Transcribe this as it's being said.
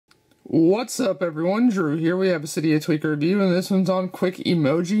What's up everyone, Drew here. We have a Cydia tweak review and this one's on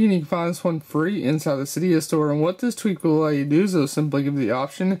QuickEmoji, and you can find this one free inside the Cydia store. And what this tweak will allow you to do is it'll simply give you the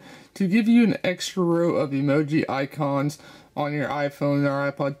option to give you an extra row of emoji icons on your iPhone or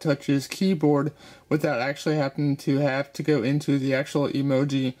iPod Touch's keyboard without actually having to go into the actual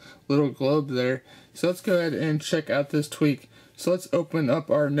emoji little globe there. So let's go ahead and check out this tweak. So let's open up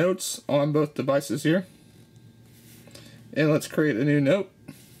our notes on both devices here. And let's create a new note.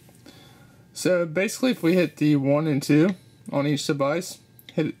 So basically if we hit the 1 and 2 on each device,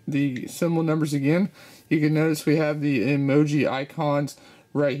 hit the symbol numbers again, you can notice we have the emoji icons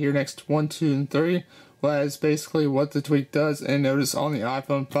right here next to 1, 2, and 3. Well, that is basically what the tweak does, and notice on the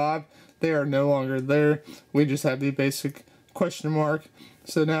iPhone 5, they are no longer there. We just have the basic question mark.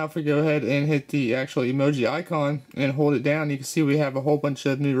 So now if we go ahead and hit the actual emoji icon and hold it down, you can see we have a whole bunch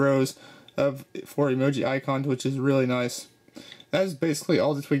of new rows for emoji icons, which is really nice. That is basically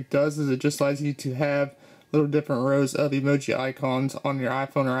all the tweak does, is it just allows you to have little different rows of emoji icons on your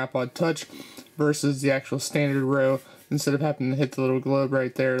iPhone or iPod Touch versus the actual standard row, instead of having to hit the little globe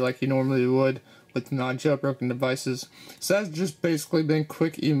right there like you normally would with non-jailbroken devices. So that's just basically been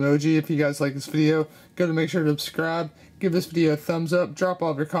QuickEmoji. If you guys like this video, go to make sure to subscribe, give this video a thumbs up, drop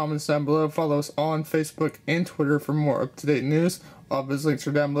all of your comments down below, follow us on Facebook and Twitter for more up-to-date news. All of those links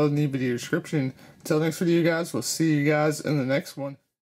are down below in the video description. Until next video guys, we'll see you guys in the next one.